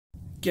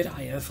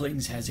G'day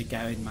Earthlings, how's it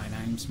going? My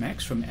name's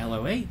Max from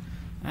LOE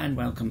and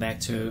welcome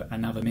back to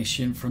another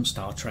mission from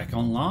Star Trek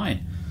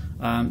Online.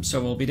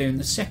 So we'll be doing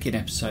the second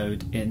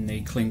episode in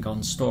the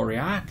Klingon Story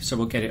Arc, so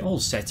we'll get it all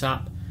set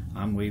up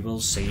and we will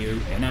see you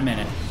in a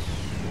minute.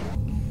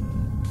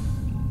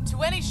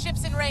 To any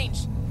ships in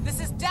range,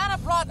 this is Dana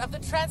Brott of the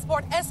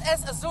transport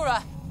SS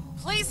Azura.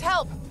 Please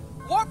help!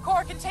 Warp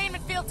core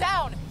containment field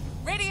down!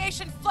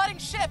 Radiation flooding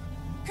ship!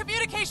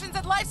 Communications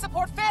and life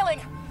support failing!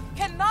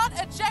 Cannot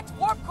eject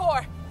warp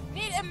core!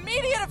 Need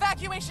immediate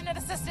evacuation and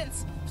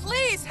assistance!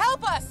 Please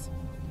help us!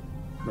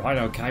 Right,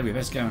 okay, we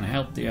best go and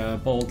help the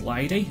bald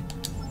lady.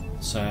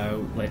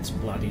 So let's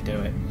bloody do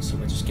it. So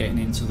we're just getting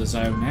into the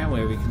zone now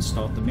where we can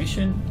start the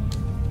mission.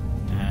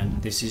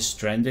 And this is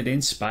Stranded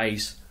in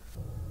Space.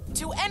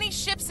 To any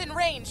ships in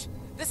range,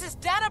 this is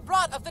Dana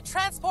Brott of the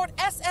transport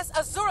SS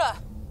Azura.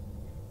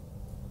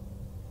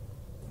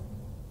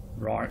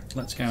 Right,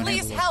 let's go and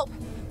Please help!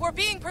 We're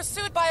being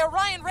pursued by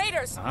Orion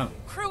raiders. Oh.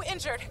 Crew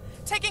injured,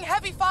 taking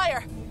heavy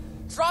fire.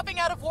 Dropping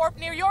out of warp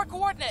near your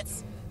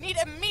coordinates. Need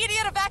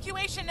immediate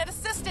evacuation and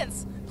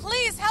assistance.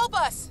 Please help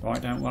us!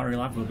 Right, don't worry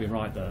lad, we'll be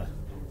right there.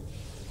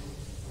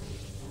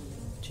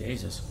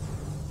 Jesus.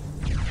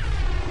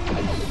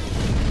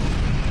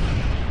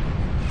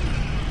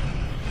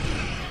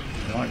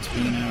 Right, it's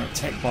being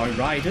attacked by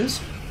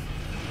raiders.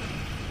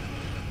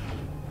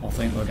 I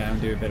think we're going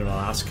to do a bit of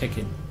ass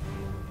kicking.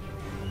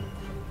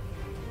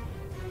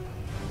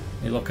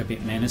 They look a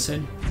bit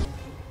menacing.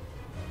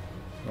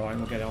 Right,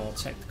 we'll get our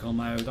tactical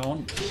mode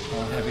on.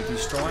 Our heavy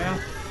destroyer.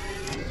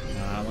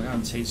 We're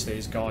going to teach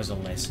these guys a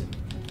lesson.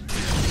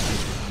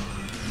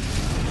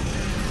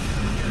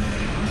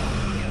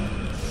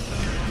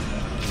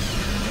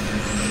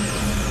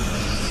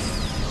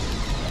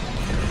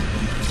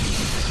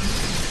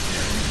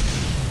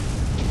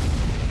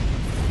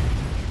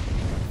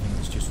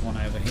 There's just one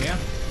over here.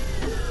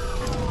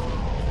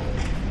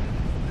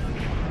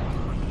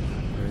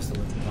 Where is the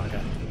little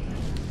bugger?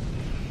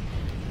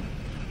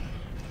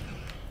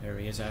 There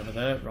he is over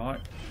there, right.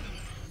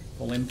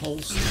 Full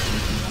impulse.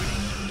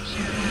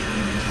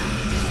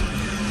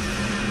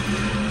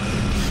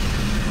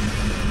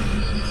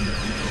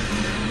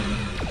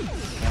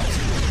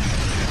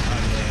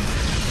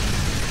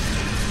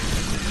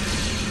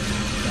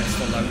 That's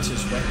the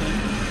Lotus weapon.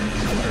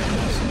 Very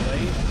nice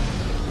indeed.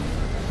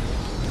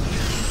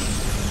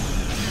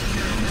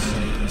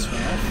 See this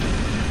one off.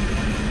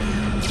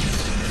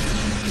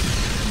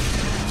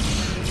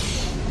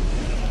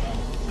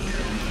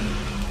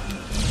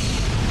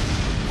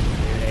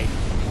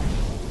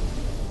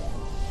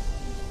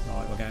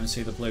 And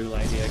see the blue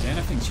lady again.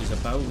 I think she's a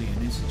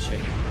Bolian, isn't she?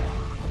 And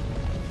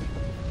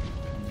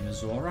the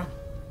Azura.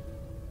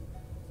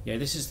 Yeah,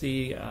 this is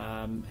the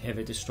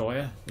heavy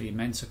destroyer, the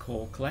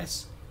Manticore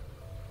class.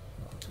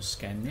 I'll just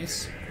scan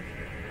this.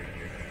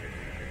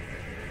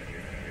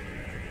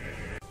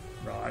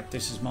 Right,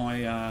 this is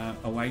my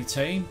away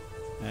team,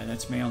 and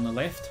that's me on the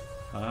left.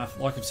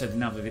 Like I've said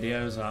in other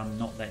videos, I'm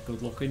not that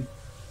good looking.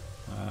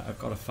 I've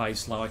got a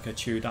face like a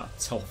chewed up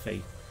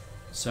toffee.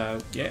 So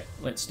yeah,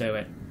 let's do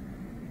it.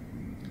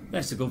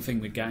 That's the good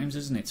thing with games,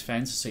 isn't it? It's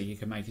fantasy. You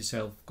can make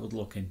yourself good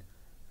looking.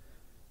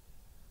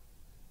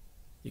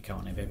 You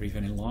can't have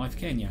everything in life,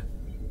 can you?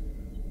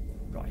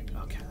 Right,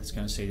 okay, let's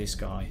go and see this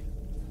guy.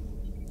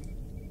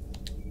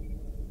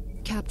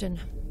 Captain,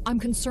 I'm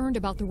concerned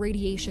about the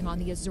radiation on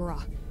the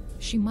Azura.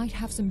 She might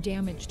have some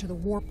damage to the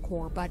warp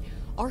core, but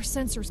our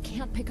sensors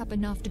can't pick up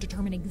enough to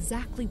determine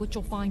exactly what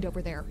you'll find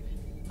over there.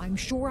 I'm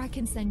sure I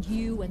can send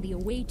you and the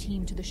away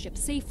team to the ship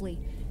safely,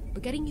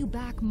 but getting you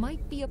back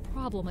might be a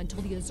problem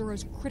until the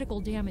Azura's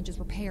critical damage is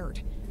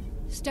repaired.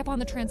 Step on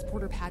the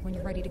transporter pad when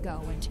you're ready to go,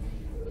 and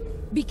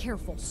be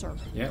careful, sir.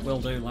 Yeah,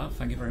 will do, love.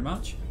 Thank you very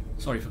much.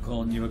 Sorry for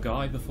calling you a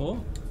guy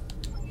before.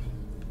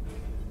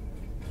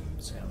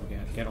 So we're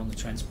going to get on the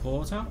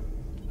transporter.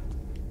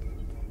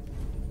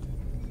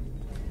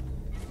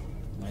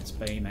 Let's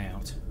beam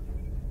out.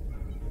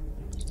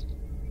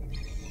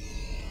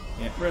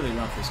 Yeah, really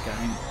love this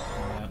game.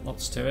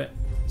 Lots to it.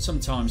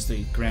 Sometimes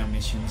the ground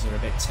missions are a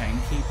bit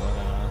tanky, but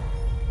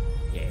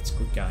yeah, it's a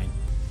good game.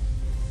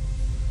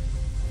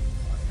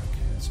 Right,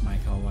 okay, let's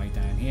make our way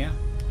down here.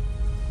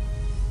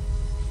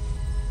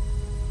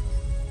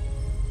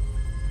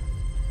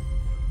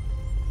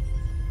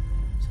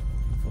 So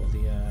looking for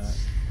the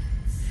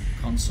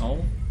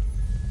console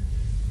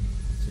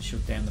to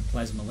shut down the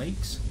plasma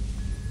leaks.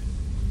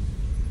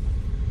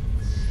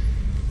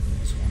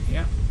 There's one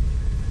here.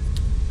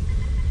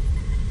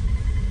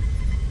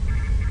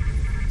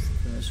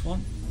 First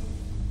one.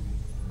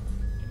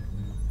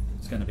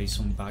 There's going to be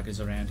some buggers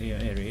around here.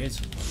 Here he is,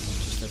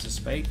 just as I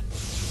speak.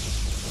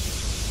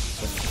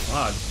 It's a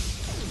bug.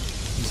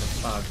 He's a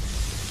bug.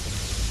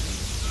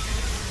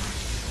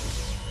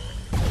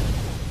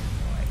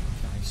 Right,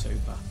 okay,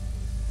 super.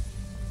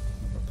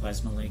 Another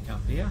plasma leak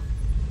up here.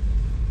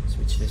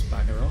 Switch this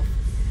bugger off.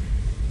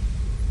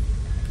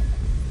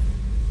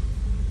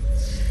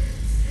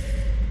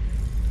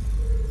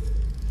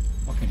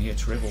 I can hear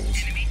tribbles.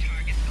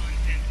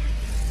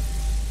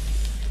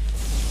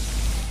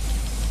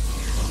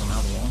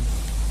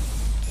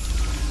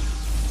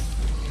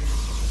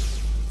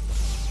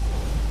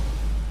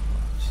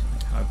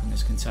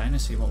 container,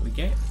 see what we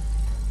get.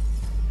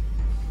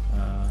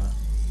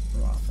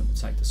 Right, I think we'll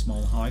take the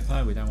small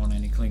hypo. We don't want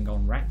any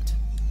Klingon wrapped.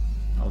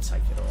 I'll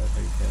take it all,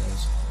 who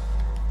cares?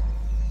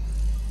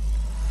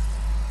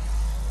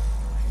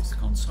 Here's the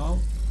console.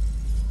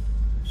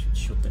 Should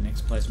shut the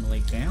next plasma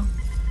leak down.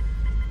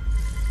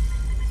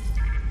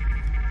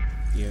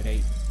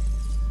 Beauty.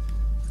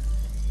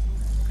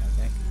 Go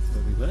back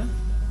where we were.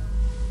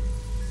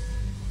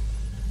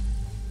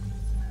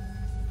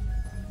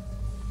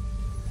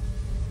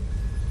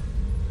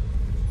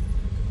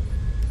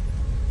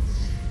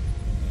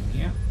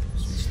 Yeah,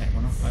 switch that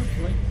one off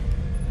hopefully.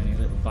 Any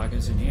little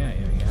buggers in here?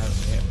 Here we go.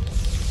 Yeah.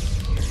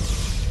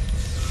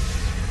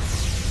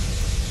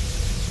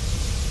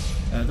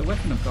 The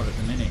weapon I've got at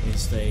the minute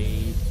is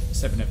the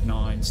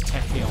 7F9's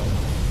tachyon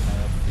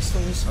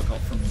pistols I got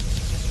from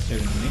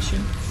doing the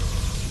mission.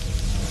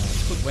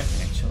 It's a good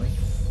weapon actually.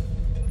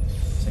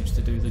 Seems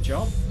to do the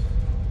job.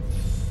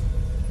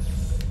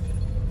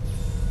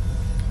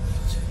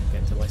 So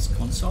get to less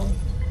console.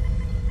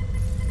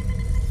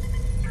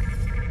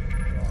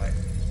 Right.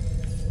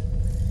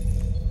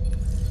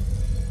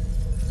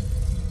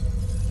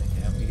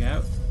 Out we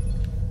go.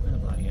 Where the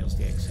bloody hell's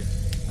the exit?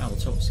 Oh, we'll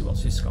talk to see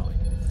what's this guy.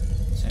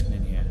 What's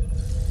happening here?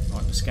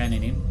 Right, we're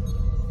scanning him.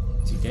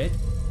 Is he dead?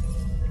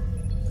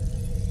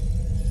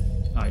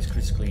 Oh, he's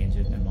critically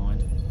injured, never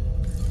mind.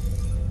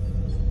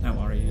 Don't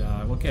worry,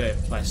 we'll get a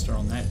plaster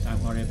on that,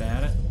 don't worry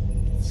about it.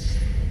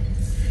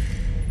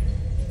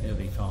 He'll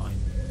be fine.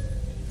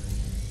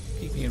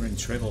 Keep hearing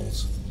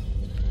tribbles.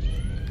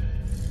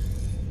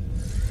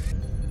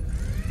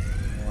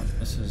 Right,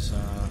 this is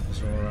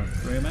Azura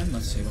crewmen.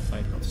 Let's see what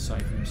they've got to say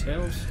for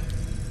themselves.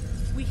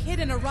 We hit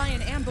an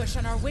Orion ambush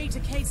on our way to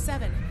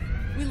K7.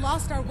 We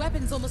lost our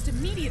weapons almost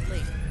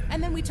immediately,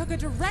 and then we took a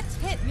direct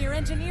hit near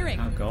engineering.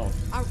 Oh god.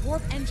 Our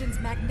warp engine's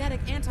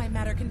magnetic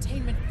antimatter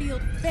containment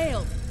field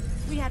failed.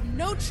 We had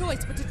no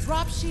choice but to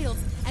drop shields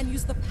and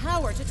use the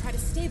power to try to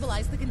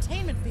stabilize the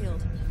containment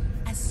field.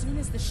 As soon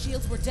as the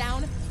shields were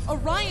down,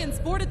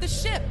 Orions boarded the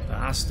ship.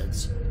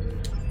 Bastards.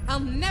 I'll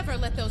never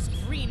let those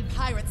green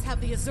pirates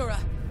have the Azura.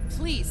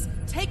 Please,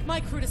 take my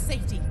crew to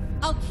safety.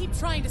 I'll keep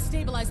trying to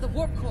stabilize the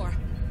warp core.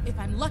 If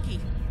I'm lucky,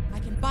 I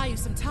can buy you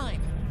some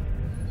time.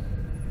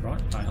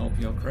 Right, I help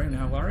your crew,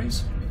 no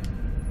worries.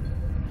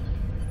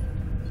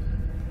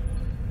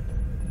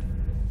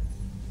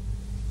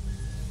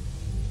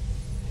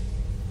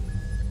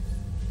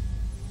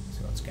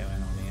 So what's going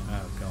on here?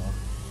 Oh god.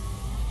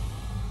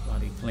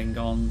 Bloody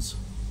Klingons.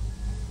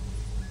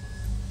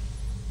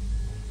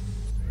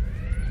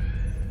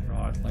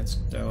 Right, let's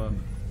do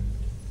them.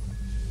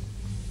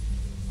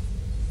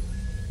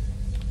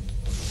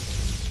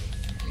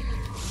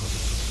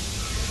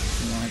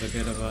 A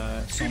bit of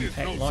a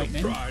Tzenkethi lightning. It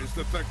is no surprise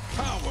that the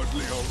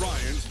cowardly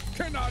Orions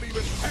cannot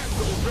even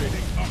handle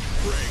raiding a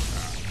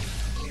freighter.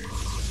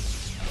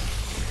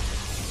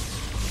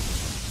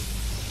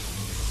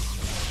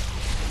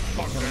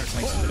 But their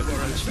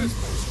covert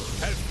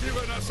assistance has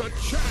given us a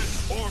chance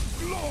for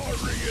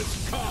glorious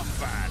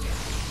combat.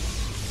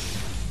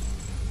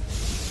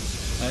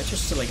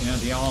 Just to let you know,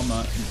 the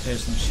armour and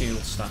personal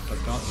shield stuff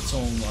I've got, it's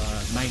all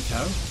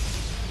Mako.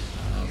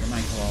 The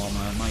Mako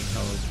armour,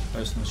 Mako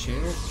personal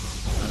shield.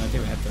 And I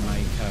do have the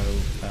Mako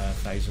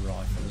phaser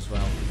rifle as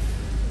well.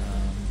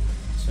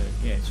 So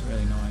yeah, it's a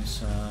really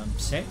nice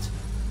set.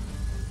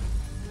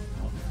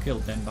 I've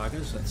killed them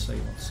buggers. Let's see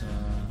what's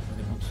where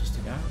it wants us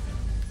to go.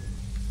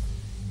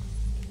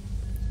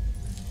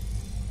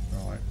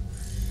 Right.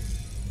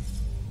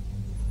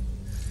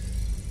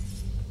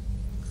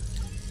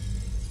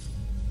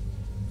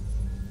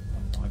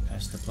 I'll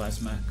bypass the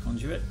plasma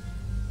conduit.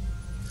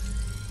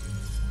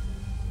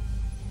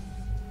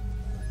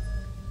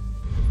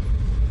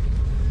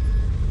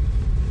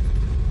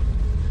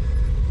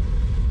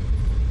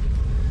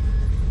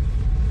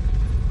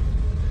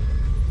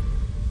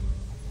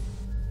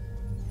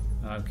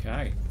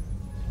 Okay.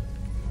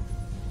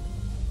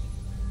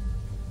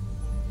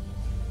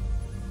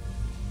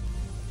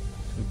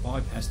 So we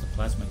bypass the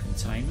plasma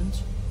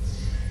containment.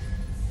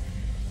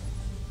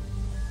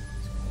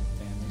 Let's head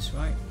down this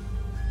way.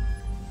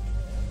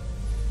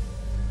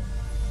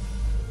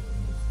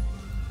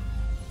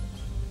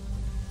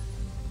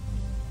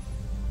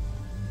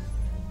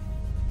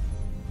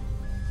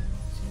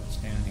 See what's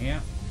down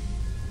here.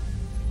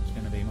 There's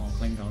going to be more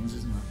Klingons,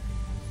 isn't there?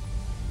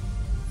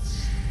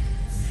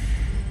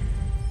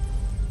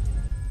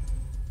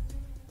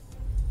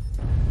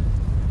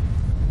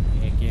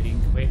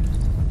 Getting quick.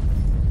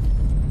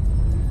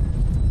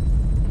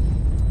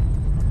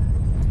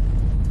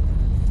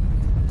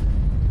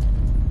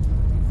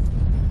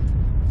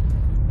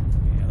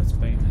 Yeah, let's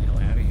beam the hell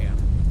out of here.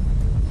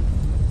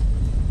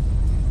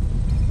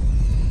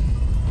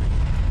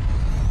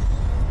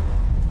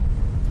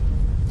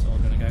 It's all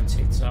gonna go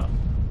tits up.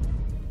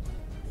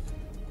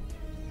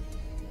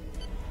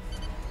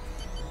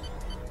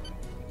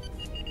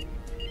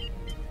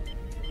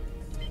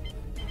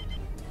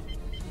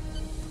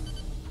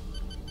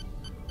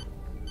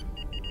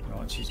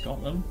 She's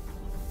got them.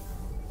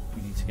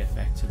 We need to get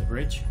back to the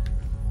bridge.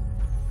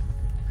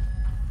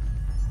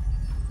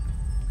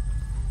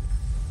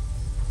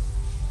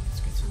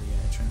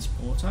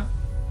 transporter.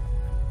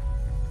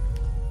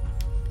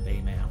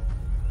 Beam out.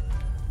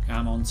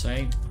 Come on,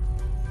 team.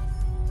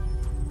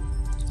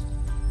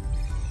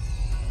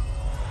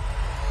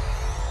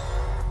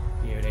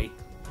 Beauty.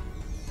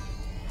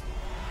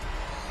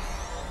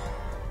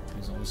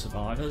 There's all the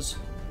survivors.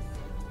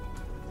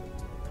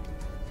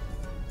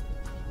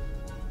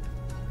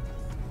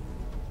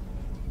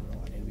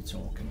 Right, who are we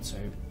talking to?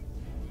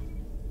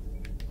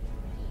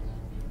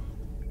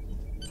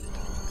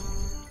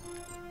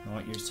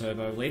 Right, use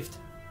turbo lift.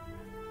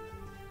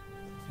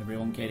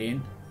 Everyone get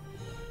in.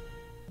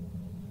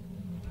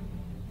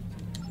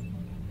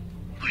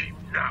 Leave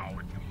now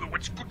if you know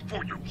it's good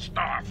for you,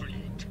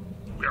 Starfleet.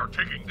 We are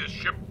taking this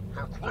ship,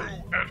 her crew,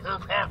 and her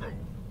cargo.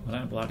 I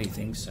don't bloody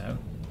think so.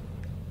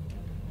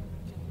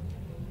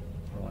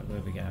 Right, where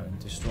we go? And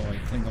destroy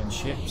Klingon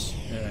ships.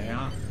 There they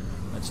are.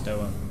 Let's do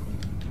them.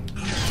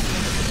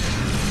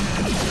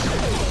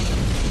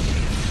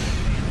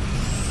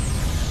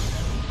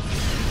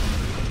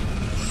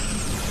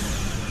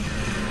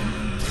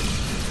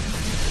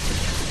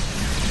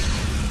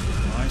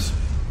 Nice.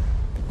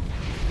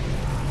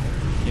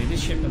 Yeah,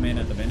 this ship I'm in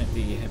at the minute,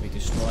 the heavy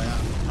destroyer,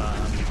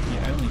 you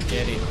only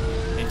get it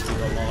if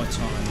you've a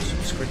lifetime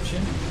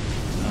subscription.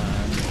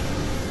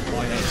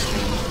 I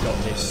actually got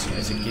this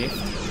as a gift.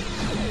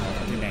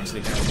 I didn't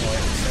actually go buy it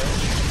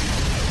myself.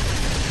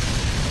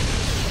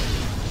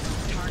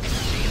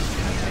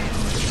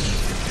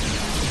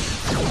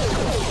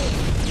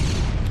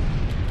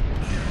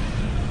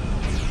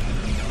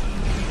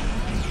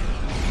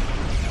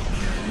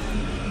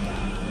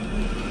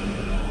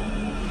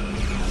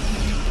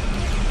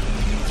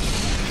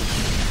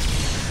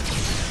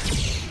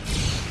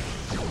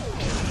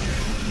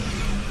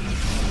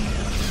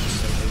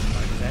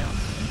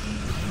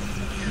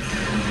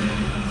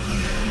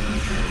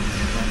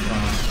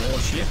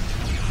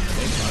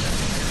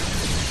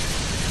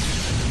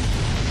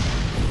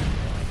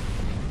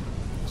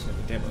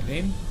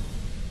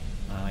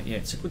 Yeah,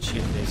 it's a good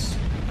ship, this.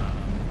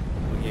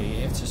 But yeah,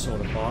 you have to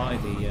sort of buy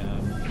the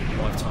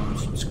lifetime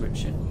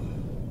subscription.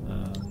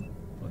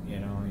 But you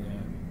know,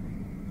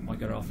 I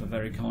got it off a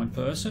very kind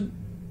person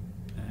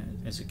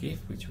as a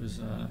gift, which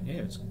was yeah,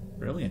 it's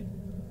brilliant.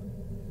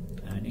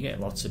 And you get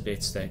lots of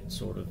bits that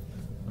sort of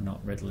are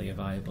not readily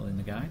available in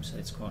the game, so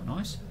it's quite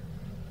nice.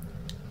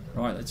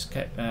 Right, let's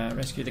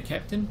rescue the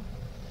captain.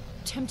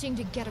 Attempting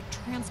to get a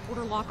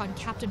transporter lock on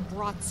Captain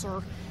Broth,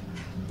 sir.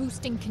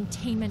 Boosting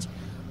containment.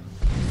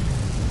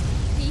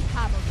 We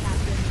have her,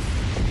 Captain.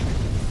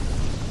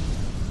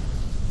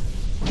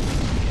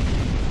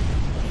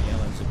 Yeah,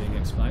 that was a big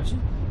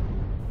explosion.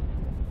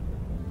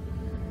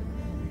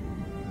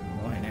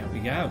 Right, now we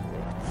go.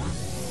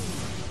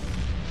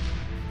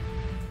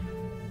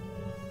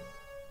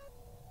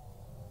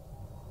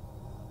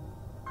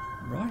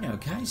 Right,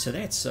 okay, so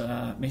that's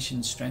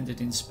Mission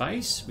Stranded in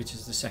Space, which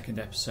is the second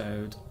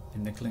episode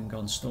in the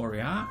Klingon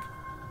Story Arc.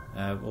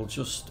 We'll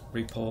just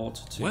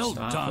report to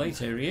Starfleet.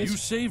 Here he is. You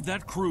saved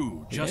that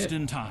crew just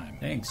in time.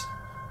 Thanks.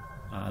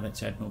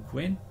 That's Admiral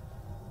Quinn.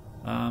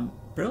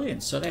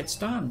 Brilliant. So that's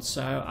done.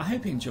 So I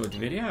hope you enjoyed the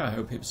video. I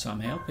hope it was some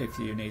help if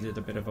you needed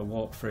a bit of a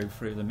walkthrough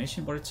through the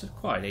mission, but it's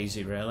quite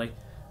easy, really.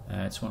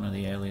 It's one of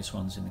the earliest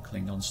ones in the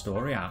Klingon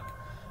Story Arc.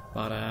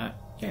 But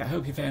yeah, I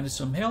hope you found it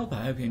some help.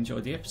 I hope you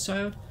enjoyed the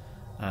episode.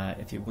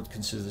 If you would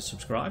consider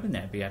subscribing,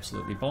 that'd be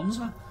absolutely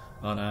bonza.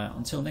 But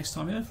until next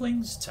time,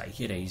 Earthlings, take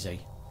it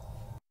easy.